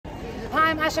Hi,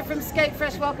 I'm Asha from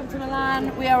Skatefresh. Welcome to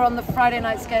Milan. We are on the Friday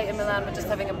night skate in Milan. We're just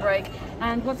having a break.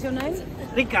 And what's your name?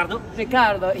 Riccardo.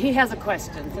 Ricardo. He has a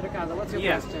question. So Ricardo, what's your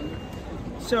question?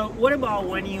 So what about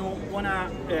when you wanna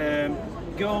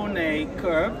go on a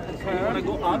curb? You wanna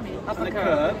go up on a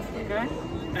curb. Okay.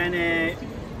 And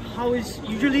how is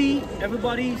usually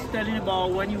everybody's telling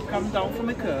about when you come down from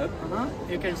a curb,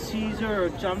 you can scissor or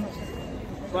jump,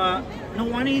 but no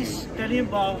one is telling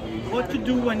about what to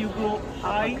do when you go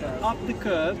high up the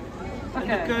curb. And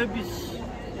the curb is,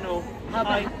 you know,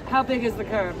 high. How big is the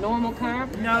curb? Normal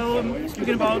curb? No, I'm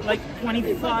speaking about like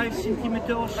 25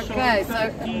 centimeters, Okay, so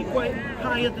 30, quite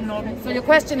higher than normal. So your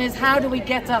question is, how do we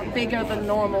get up bigger than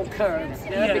normal curbs?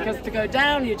 Yeah? Because to go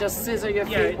down, you just scissor your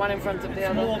feet one in front of the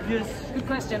other. More obvious. Good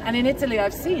question. And in Italy,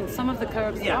 I've seen some of the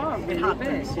curbs are really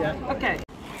big. Okay.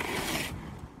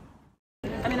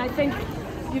 I mean, I think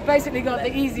you've basically got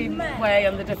the easy way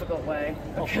and the difficult way.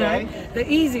 Okay. The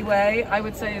easy way, I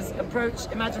would say, is approach.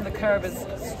 Imagine the curb is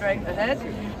straight ahead,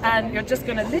 and you're just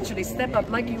going to literally step up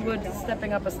like you would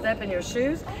stepping up a step in your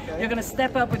shoes. You're going to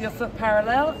step up with your foot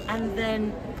parallel, and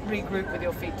then regroup with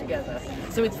your feet together.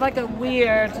 So it's like a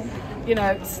weird, you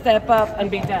know, step up and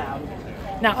be down.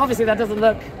 Now, obviously, that doesn't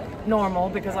look normal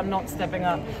because I'm not stepping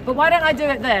up. But why don't I do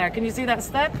it there? Can you see that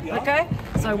step? Okay.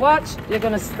 So watch. You're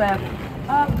going to step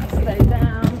up, stay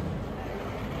down.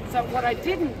 So what I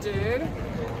didn't do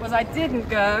was I didn't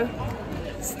go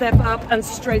step up and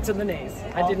straighten the knees.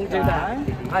 I didn't do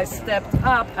that. I stepped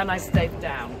up and I stayed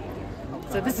down.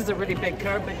 So this is a really big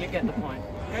curve, but you get the point.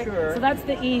 Sure. So that's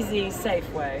the easy,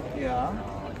 safe way. Yeah.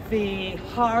 The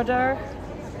harder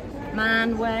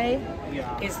man way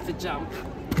is to jump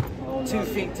 2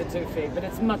 feet to 2 feet, but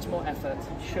it's much more effort.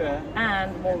 Sure.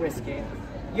 And more risky.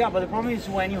 Yeah, but the problem is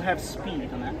when you have speed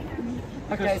on it.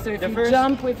 Okay, so if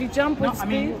you jump with speed, I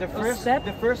mean, the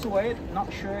first way,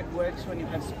 not sure it works when you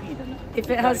have speed on it. If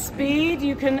it has speed,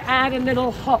 you can add a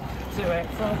little hop to it.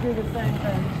 So I'll do the same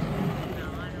thing.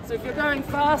 So if you're going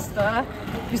faster,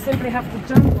 you simply have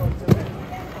to jump onto it.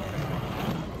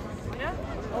 Yeah?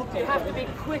 Okay. You have to be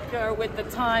quicker with the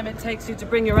time it takes you to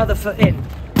bring your other foot in.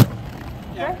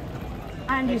 Okay?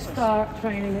 And you start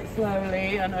training it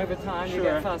slowly, and over time you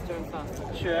get faster and faster.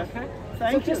 Sure. Okay?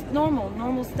 Thank you. Just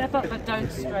normal step up, but don't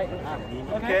straighten up.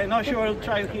 Okay, not sure I'll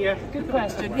try here. Good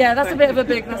question. Yeah, that's a bit of a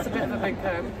big curve.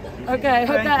 Okay,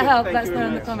 hope that helped. Let us know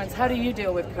in the comments. How do you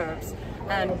deal with curves?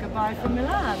 And goodbye from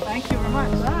Milan. Thank you very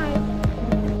much. Bye.